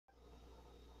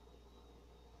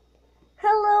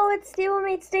it's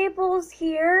Stablemate Staples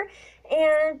here,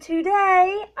 and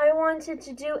today I wanted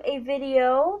to do a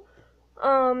video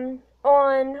on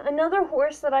another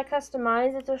horse that I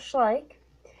customized. It's a Schleich,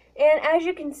 and as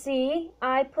you can see,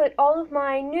 I put all of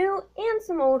my new and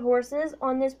some old horses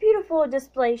on this beautiful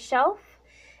display shelf,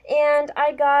 and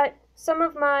I got some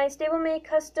of my Stablemate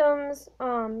customs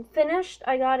finished.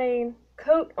 I got a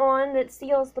coat on that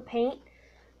seals the paint.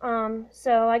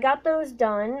 So I got those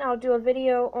done. I'll do a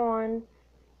video on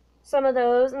some of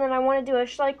those, and then I want to do a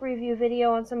Schleich review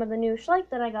video on some of the new Schleich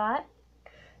that I got.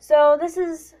 So this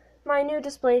is my new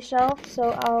display shelf,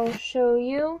 so I'll show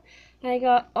you. I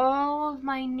got all of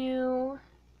my new,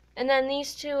 and then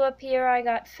these two up here I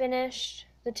got finished,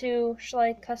 the two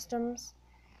Schleich customs,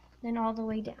 then all the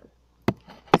way down.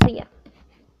 So yeah,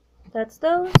 that's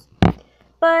those.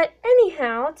 But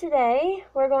anyhow, today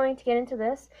we're going to get into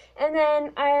this, and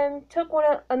then I took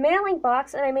a mailing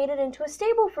box and I made it into a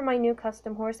stable for my new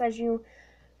custom horse, as you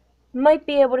might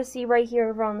be able to see right here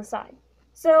over on the side.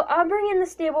 So I'll bring in the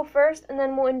stable first, and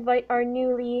then we'll invite our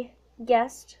newly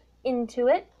guest into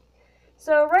it.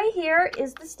 So right here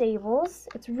is the stables.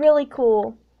 It's really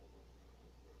cool.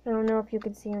 I don't know if you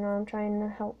can see or not. I'm trying to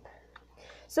help.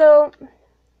 So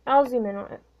I'll zoom in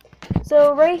on it.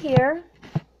 So right here,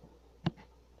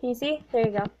 can you see? There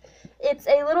you go. It's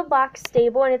a little box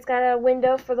stable, and it's got a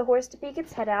window for the horse to peek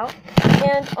its head out.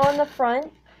 And on the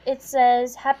front, it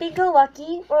says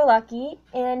Happy-Go-Lucky or Lucky,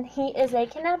 and he is a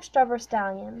Knabstrupper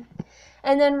Stallion.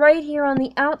 And then right here on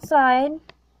the outside,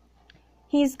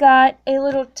 he's got a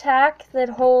little tack that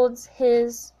holds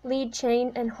his lead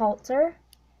chain and halter.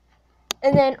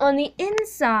 And then on the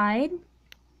inside,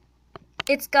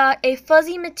 it's got a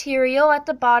fuzzy material at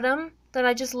the bottom that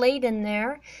I just laid in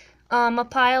there. A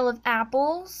pile of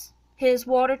apples, his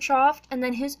water trough, and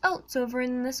then his oats over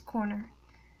in this corner.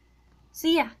 So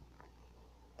yeah,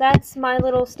 that's my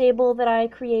little stable that I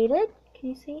created. Can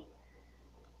you see?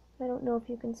 I don't know if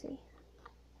you can see.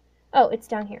 Oh, it's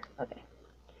down here. Okay.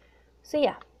 So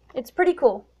yeah, it's pretty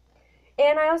cool.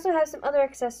 And I also have some other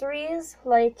accessories,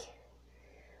 like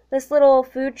this little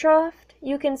food trough.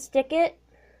 You can stick it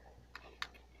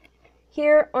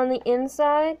here on the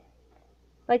inside,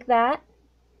 like that.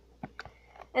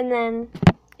 And then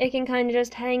it can kind of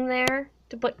just hang there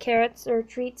to put carrots or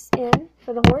treats in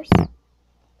for the horse.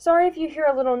 Sorry if you hear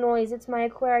a little noise. It's my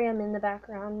aquarium in the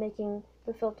background making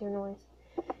the filter noise.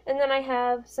 And then I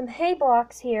have some hay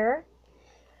blocks here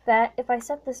that if I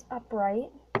set this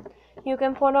upright, you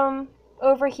can put them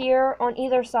over here on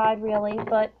either side really,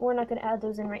 but we're not going to add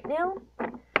those in right now.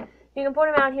 You can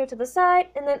put them out here to the side,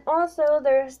 and then also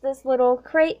there's this little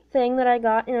crate thing that I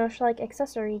got in a Schleich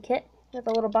accessory kit with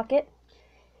a little bucket.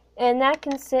 And that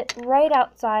can sit right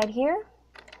outside here,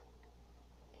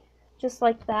 just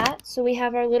like that. So we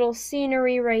have our little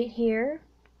scenery right here.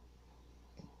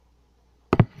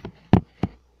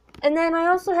 And then I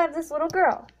also have this little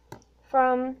girl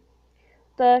from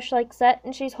the Schleich set,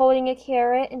 and she's holding a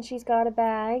carrot, and she's got a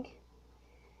bag.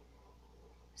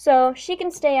 So she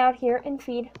can stay out here and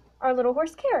feed our little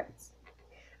horse carrots.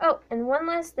 Oh, and one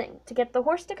last thing. To get the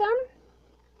horse to come,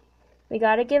 we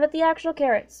gotta give it the actual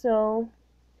carrots. So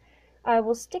I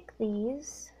will stick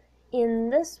these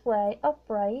in this way,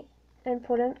 upright, and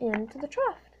put them into the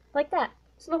trough, like that,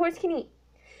 so the horse can eat.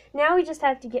 Now we just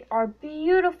have to get our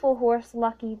beautiful horse,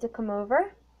 Lucky, to come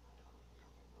over.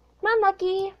 Come on,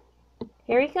 Lucky.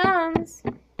 Here he comes.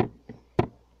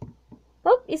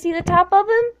 Oh, you see the top of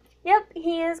him? Yep,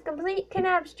 he is complete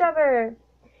Knabstrupper.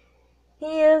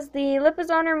 He is the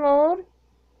Lipizzaner mold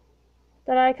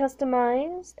that I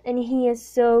customized, and he is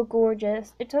so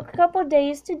gorgeous. It took a couple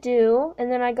days to do,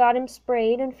 and then I got him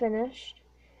sprayed and finished,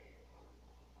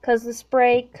 because the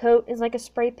spray coat is like a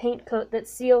spray paint coat that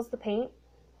seals the paint.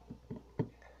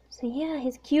 So yeah,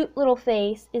 his cute little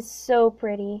face is so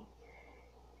pretty.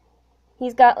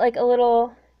 He's got like a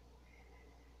little,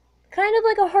 kind of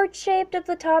like a heart shaped at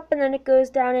the top, and then it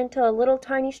goes down into a little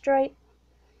tiny stripe.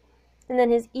 And then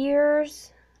his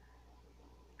ears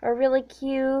are really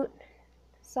cute.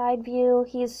 Side view,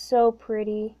 he's so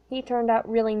pretty. He turned out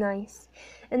really nice.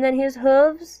 And then his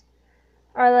hooves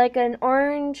are like an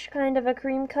orange, kind of a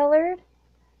cream colored.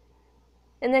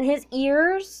 And then his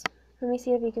ears, let me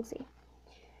see if you can see.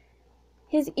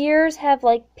 His ears have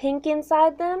like pink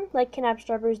inside them, like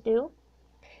Knabstruppers do.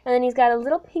 And then he's got a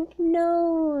little pink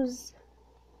nose.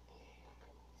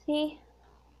 See?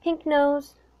 Pink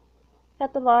nose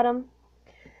at the bottom.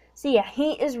 So yeah,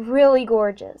 he is really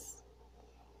gorgeous.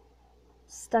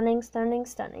 Stunning, stunning,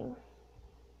 stunning.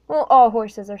 Well, all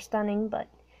horses are stunning, but...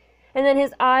 And then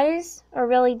his eyes are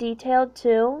really detailed,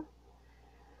 too.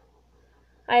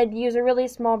 I had to use a really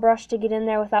small brush to get in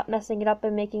there without messing it up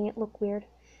and making it look weird.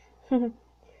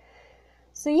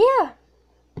 So yeah.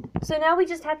 So now we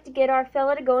just have to get our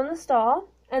fella to go in the stall.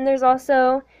 And there's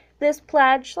also this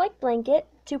plaid Schleich blanket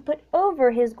to put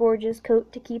over his gorgeous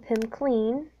coat to keep him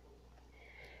clean.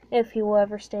 If he will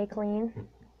ever stay clean.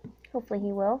 Hopefully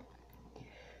he will.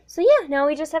 So yeah, now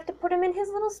we just have to put him in his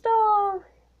little stall.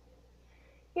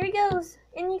 Here he goes.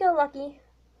 In you go, Lucky.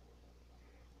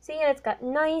 See, and it's got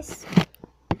nice,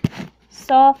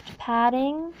 soft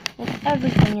padding with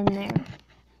everything in there.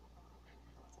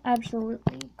 It's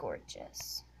absolutely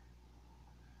gorgeous.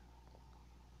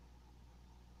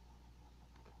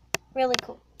 Really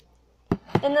cool.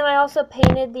 And then I also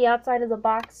painted the outside of the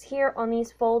box here on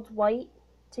these folds white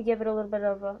to give it a little bit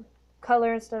of a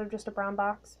color instead of just a brown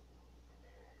box.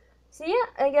 So yeah,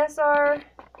 I guess our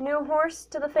new horse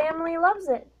to the family loves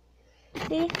it.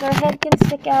 See, their head can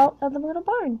stick out of the little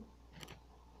barn.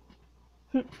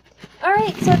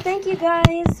 Alright, so thank you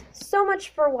guys so much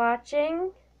for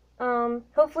watching.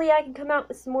 Hopefully I can come out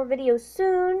with some more videos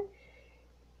soon.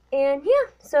 And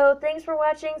yeah, so thanks for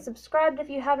watching. Subscribe if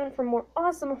you haven't for more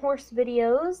awesome horse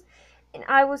videos. And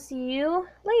I will see you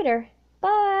later.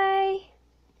 Bye!